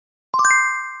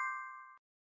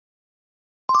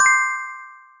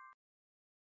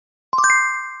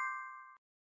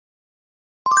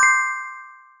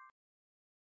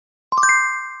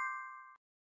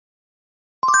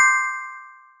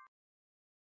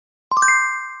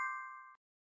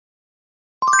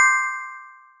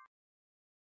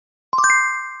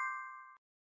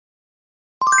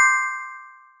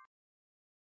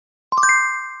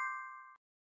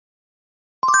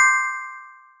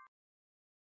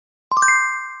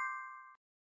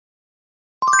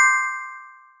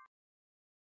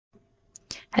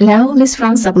Hello, this is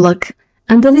from Sublog.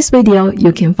 Under this video,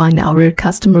 you can find our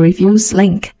customer reviews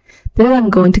link. Today I'm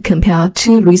going to compare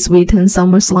two Louis Vuitton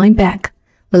Saumur Slingbagreview bag.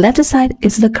 The left side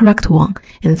is the correct one,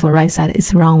 and the right side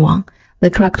is the wrong one.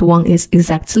 The correct one is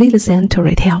exactly the same to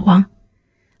retail one.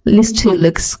 These two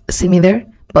looks similar,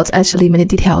 but actually many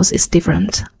details is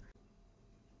different.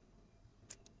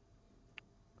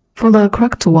 For the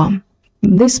correct one,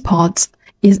 this part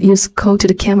is used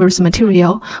coated canvas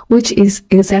material, which is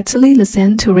exactly the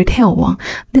same to retail one.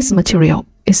 This material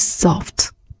is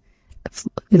soft.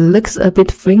 It looks a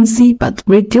bit flimsy, but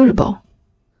very durable.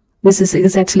 This is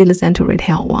exactly the same to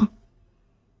retail one.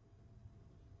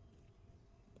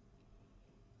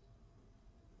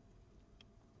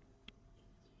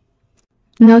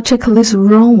 Now check this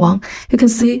wrong one. You can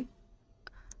see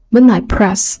when I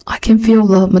press, I can feel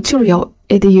the material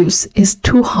it used is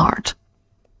too hard.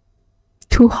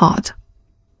 Too hard,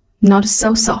 not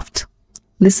so soft.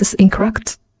 This is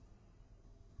incorrect.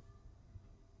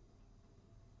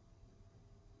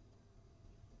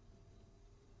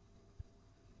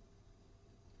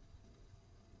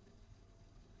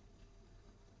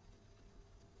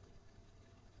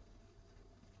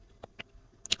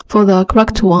 For the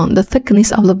correct one, the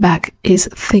thickness of the bag is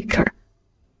thicker.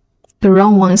 The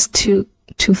wrong one is too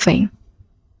thin.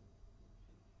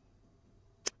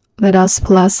 Let us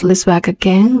plus this bag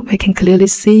again. We can clearly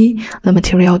see the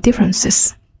material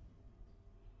differences.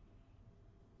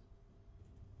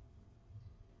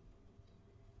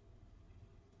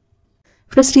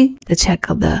 Firstly, let's check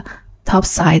the top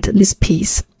side, this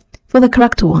piece. For the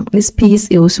correct one, this piece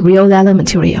uses real leather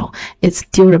material. It's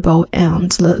durable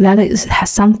and the leather has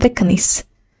some thickness.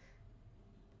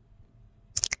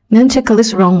 Then check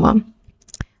this wrong one.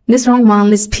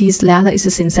 This piece leather is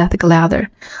a synthetic leather.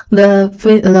 The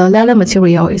leather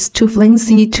material is too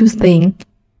flimsy, too thin.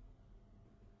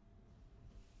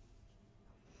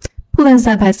 Put them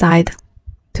side by side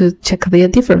to check their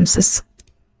differences.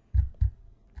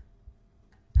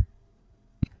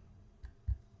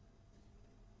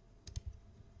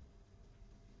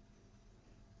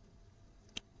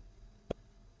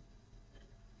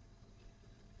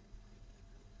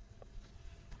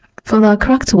 For the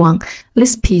correct one,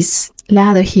 this piece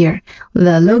leather here,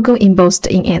 the logo embossed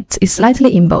in it is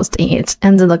slightly embossed in it,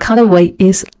 and the colorway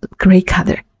is gray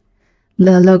color.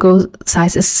 The logo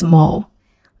size is small.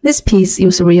 This piece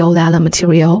uses real leather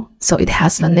material, so it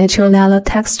has the natural leather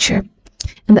texture.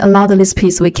 And along this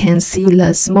piece, we can see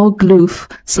the small groove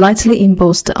slightly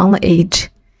embossed on the edge.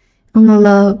 On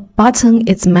the bottom,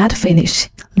 it's matte finish.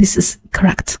 This is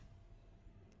correct.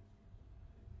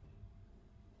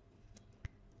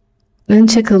 Then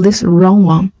check this wrong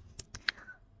one.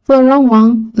 For the wrong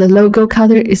one, the logo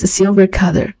color is a silver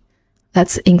color.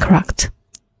 That's incorrect.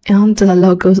 And the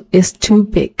logo is too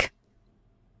big.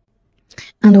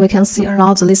 And we can see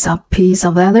around this piece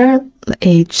of leather, the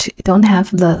edge don't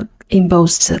have the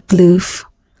embossed groove.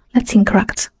 That's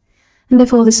incorrect. And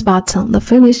for this bottom, the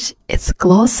finish is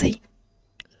glossy.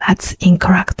 That's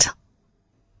incorrect.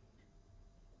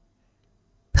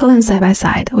 Put them side by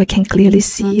side, we can clearly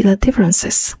see the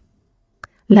differences.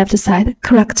 Left side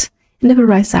correct, and the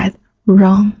right side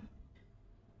wrong.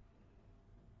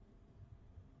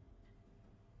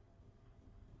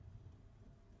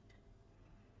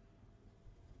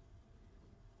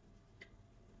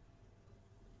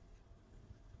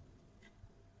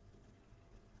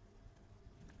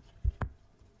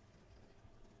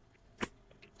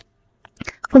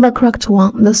 For the correct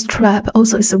one, the strap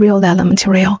also is real leather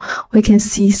material. We can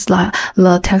see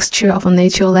the texture of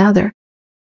natural leather.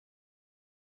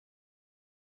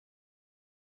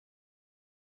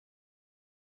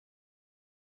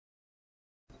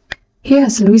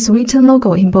 Here's Louis Vuitton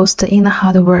logo embossed in the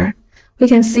hardware. We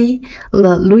can see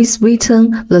the Louis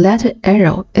Vuitton, the letter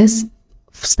arrow is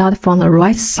start from the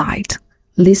right side.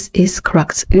 This is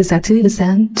correct, exactly the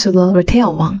same to the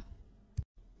retail one.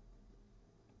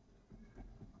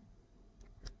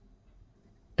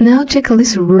 Now check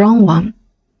this wrong one.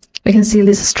 We can see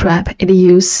this strap, it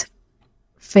uses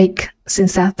fake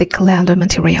synthetic leather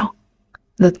material.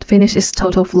 The finish is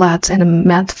total flat and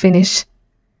matte finish.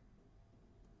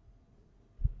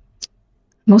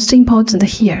 Most important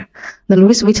here, the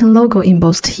Louis Vuitton logo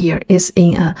embossed here is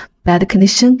in a bad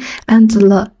condition, and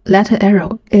the letter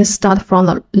arrow is start from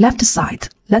the left side.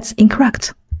 That's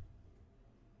incorrect.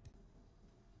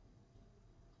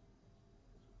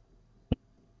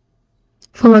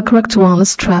 For the correct one, the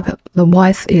strap, the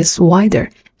width is wider,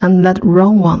 and that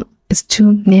wrong one is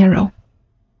too narrow.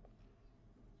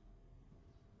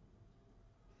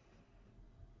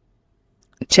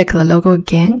 Check the logo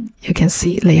again, you can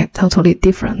see they are totally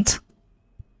different.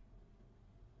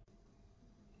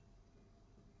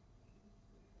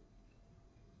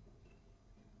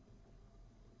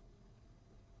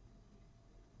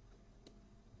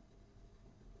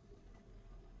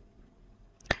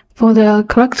 For the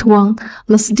correct one,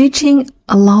 the stitching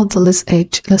along this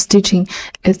edge, the stitching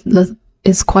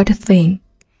is quite thin,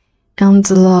 and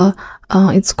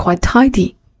it's quite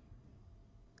tidy.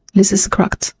 This is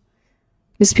correct.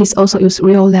 This piece also uses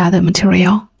real leather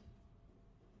material.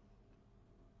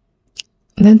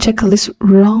 Then check this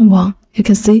wrong one. You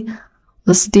can see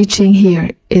the stitching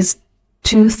here is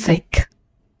too thick.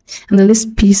 And this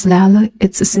piece leather,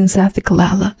 it's a synthetic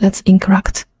leather. That's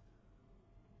incorrect.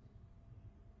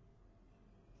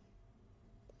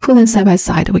 Put them side by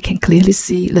side, we can clearly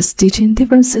see the stitching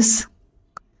differences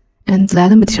and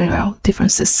leather material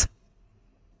differences.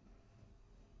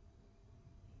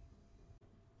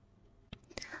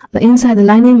 The inside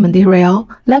lining material,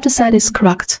 left side is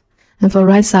correct, and for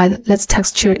right side, that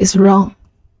texture is wrong.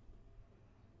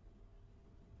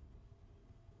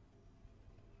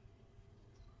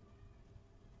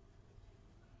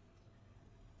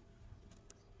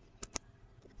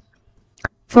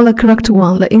 For the correct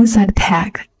one, the inside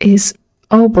tag is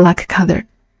all black color.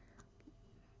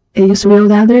 It uses real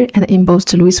leather and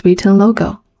embossed Louis Vuitton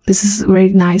logo. This is a very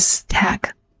nice tag.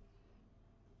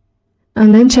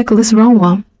 And then check this wrong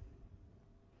one.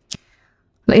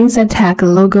 The inside tag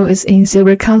logo is in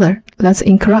silver color. That's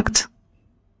incorrect.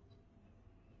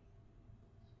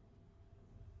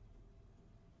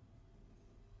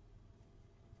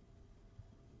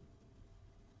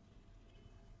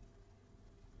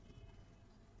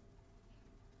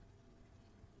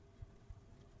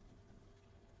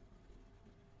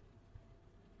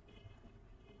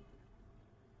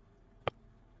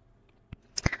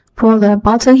 For the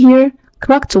button here,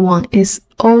 correct one is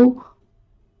all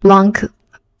blank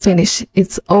finish.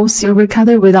 It's all silver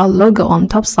color without logo on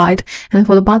top side. And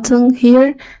for the button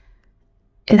here,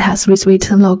 it has Louis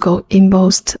Vuitton logo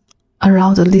embossed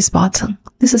around this button.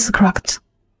 This is correct.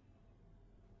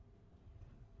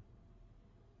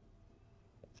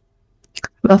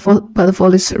 But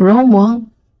for this wrong one,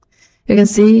 you can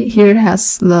see here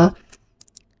has the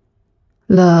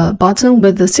button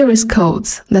with the series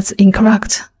codes. That's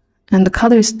incorrect. And the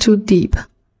color is too deep.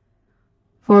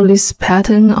 For this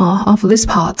pattern of this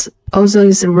part also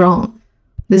is wrong.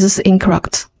 This is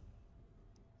incorrect.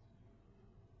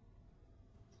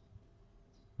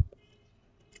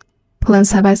 Put them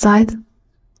side by side.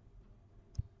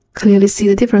 Clearly see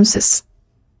the differences.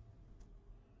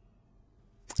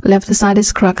 Left side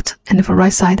is correct, and for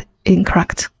right side,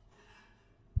 incorrect.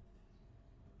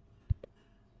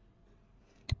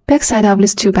 Back side of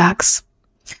these two bags.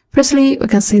 Firstly, we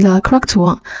can see the correct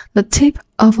one. The tip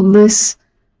of this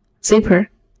zipper.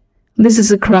 This is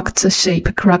the correct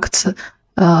shape, correct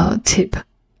tip.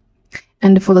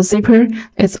 And for the zipper,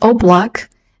 it's all black,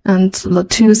 and the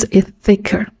tooth is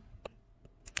thicker.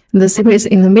 The zipper is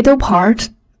in the middle part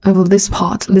of this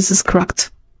part. This is correct.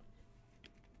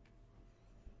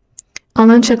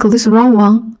 And then check this wrong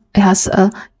one. It has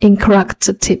an incorrect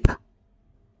tip.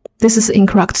 This is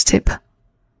incorrect tip.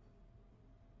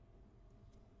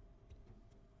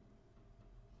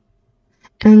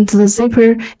 And the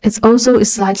zipper is also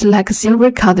slightly like silver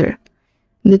color.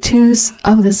 The tooth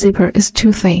of the zipper is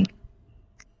too thin.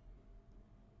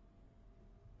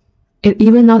 It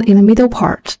even not in the middle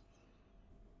part.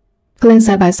 Put them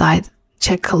side by side.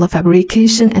 Check the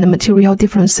fabrication and material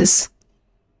differences.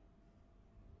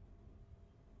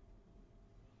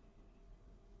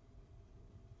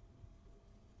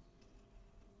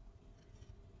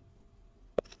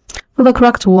 For the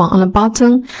correct one, on the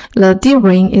bottom, the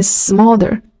D-ring is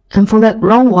smaller, and for that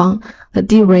wrong one, the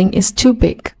D-ring is too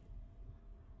big.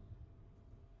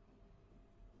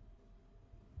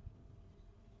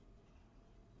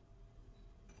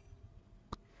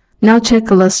 Now check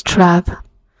the strap.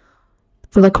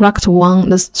 For the correct one,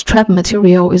 the strap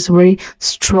material is very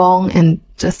strong and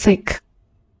thick.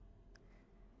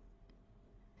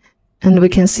 And we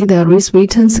can see the Louis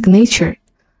Vuitton signature.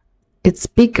 It's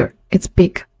bigger, it's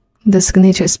big. The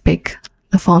signature is big.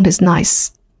 The font is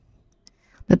nice.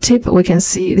 The tip, we can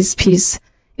see this piece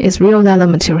is real leather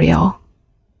material.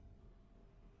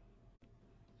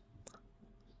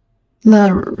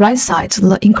 The right side,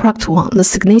 the incorrect one, the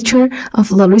signature of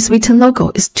the Louis Vuitton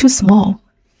logo is too small,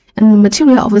 and the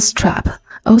material of the strap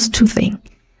also too thin.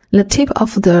 The tip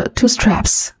of the two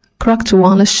straps, correct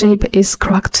one, the shape is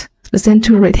correct. The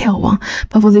center retail one,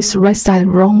 but for this right side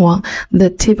wrong one, the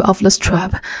tip of the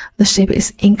strap, the shape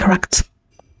is incorrect.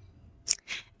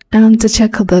 And to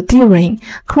check the D-ring,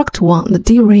 correct one, the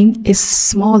D-ring is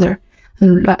smaller.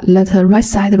 Let the right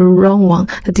side wrong one,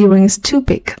 the D-ring is too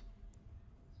big.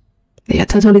 They are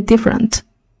totally different.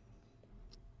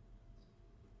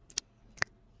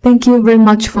 Thank you very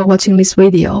much for watching this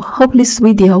video. Hope this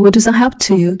video will do some help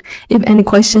to you. If any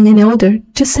question, any order,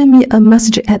 just send me a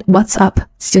message at WhatsApp.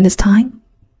 See you next time.